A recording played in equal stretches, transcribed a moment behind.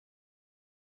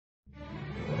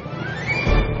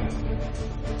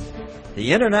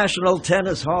The International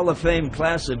Tennis Hall of Fame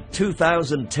class of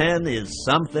 2010 is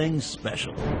something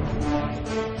special.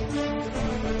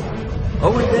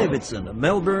 Owen Davidson of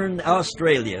Melbourne,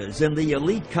 Australia, is in the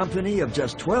elite company of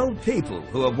just 12 people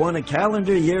who have won a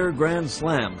calendar year Grand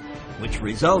Slam, which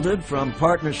resulted from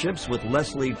partnerships with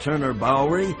Leslie Turner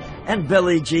Bowery and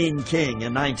Billie Jean King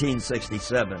in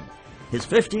 1967. His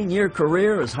 15-year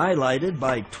career is highlighted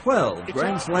by 12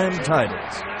 Grand Slam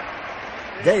titles.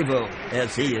 Davo,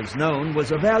 as he is known,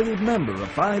 was a valued member of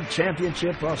 5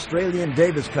 championship Australian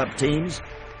Davis Cup teams.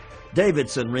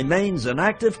 Davidson remains an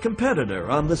active competitor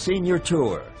on the senior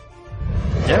tour.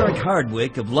 Derek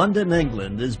Hardwick of London,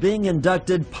 England, is being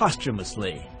inducted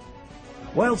posthumously.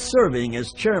 While serving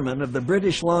as chairman of the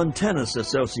British Lawn Tennis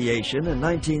Association in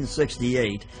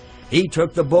 1968, he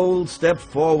took the bold step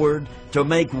forward to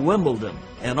make Wimbledon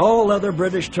and all other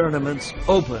British tournaments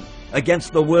open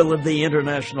against the will of the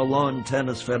International Lawn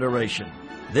Tennis Federation.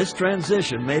 This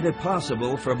transition made it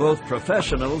possible for both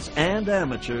professionals and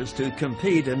amateurs to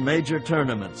compete in major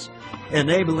tournaments,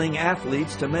 enabling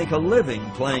athletes to make a living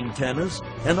playing tennis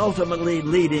and ultimately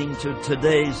leading to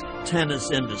today's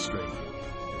tennis industry.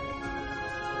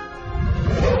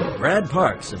 Brad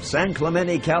Parks of San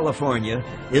Clemente, California,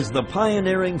 is the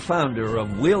pioneering founder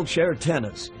of wheelchair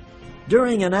tennis.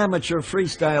 During an amateur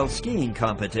freestyle skiing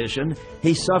competition,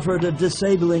 he suffered a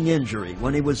disabling injury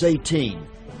when he was 18.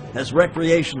 As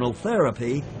recreational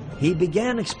therapy, he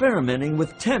began experimenting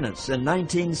with tennis in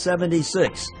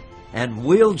 1976, and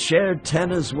wheelchair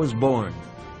tennis was born.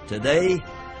 Today,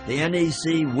 the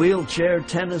NEC Wheelchair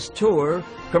Tennis Tour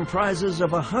comprises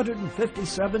of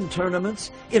 157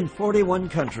 tournaments in 41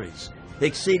 countries,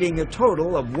 exceeding a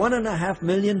total of $1.5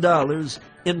 million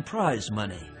in prize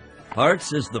money.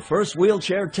 Parks is the first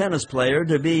wheelchair tennis player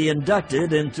to be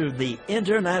inducted into the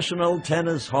International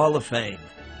Tennis Hall of Fame.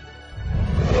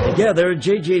 Together,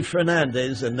 Gigi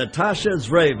Fernandez and Natasha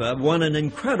Zvereva won an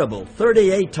incredible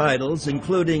 38 titles,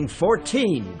 including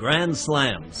 14 Grand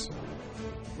Slams.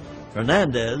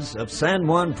 Fernandez of San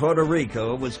Juan, Puerto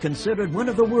Rico, was considered one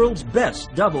of the world's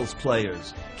best doubles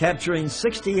players, capturing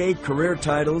 68 career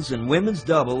titles in women's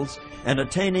doubles and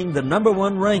attaining the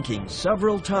 #1 ranking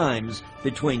several times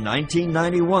between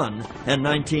 1991 and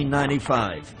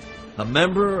 1995. A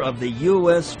member of the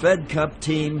U.S. Fed Cup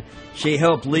team, she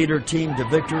helped lead her team to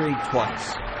victory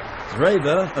twice.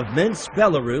 Zvereva of Minsk,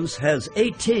 Belarus, has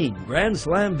 18 Grand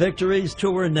Slam victories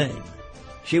to her name.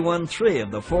 She won 3 of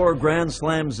the 4 Grand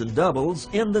Slams in doubles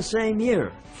in the same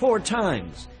year, 4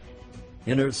 times.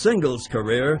 In her singles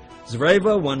career,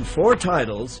 Zvereva won 4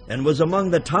 titles and was among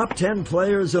the top 10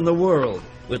 players in the world,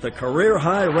 with a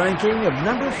career-high ranking of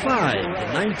 #5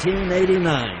 in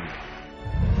 1989.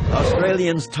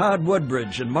 Australians Todd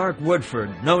Woodbridge and Mark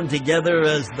Woodforde, known together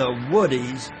as the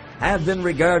Woodies, have been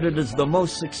regarded as the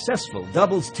most successful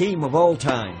doubles team of all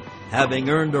time, having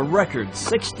earned a record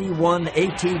 61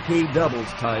 ATP doubles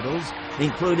titles,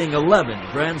 including 11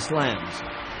 Grand Slams.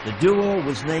 The duo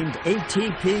was named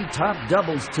ATP Top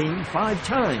Doubles Team 5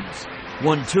 times,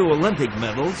 won 2 Olympic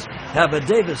medals, have a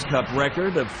Davis Cup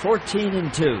record of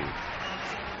 14-2.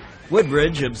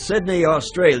 Woodbridge of Sydney,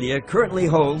 Australia, currently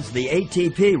holds the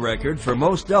ATP record for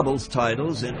most doubles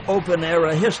titles in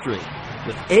Open-era history,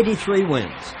 with 83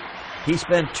 wins. He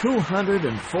spent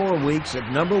 204 weeks at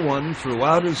 #1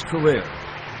 throughout his career.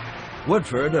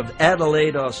 Woodforde of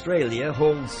Adelaide, Australia,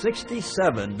 holds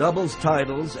 67 doubles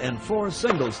titles and 4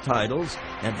 singles titles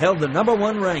and held the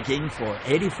 #1 ranking for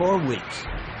 84 weeks.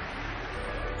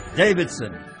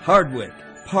 Davidson, Hardwick,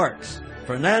 Parks,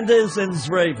 Fernandez and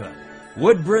Zvereva,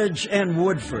 Woodbridge and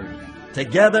Woodforde.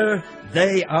 Together,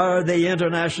 they are the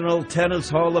International Tennis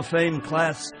Hall of Fame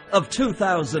class of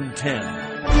 2010.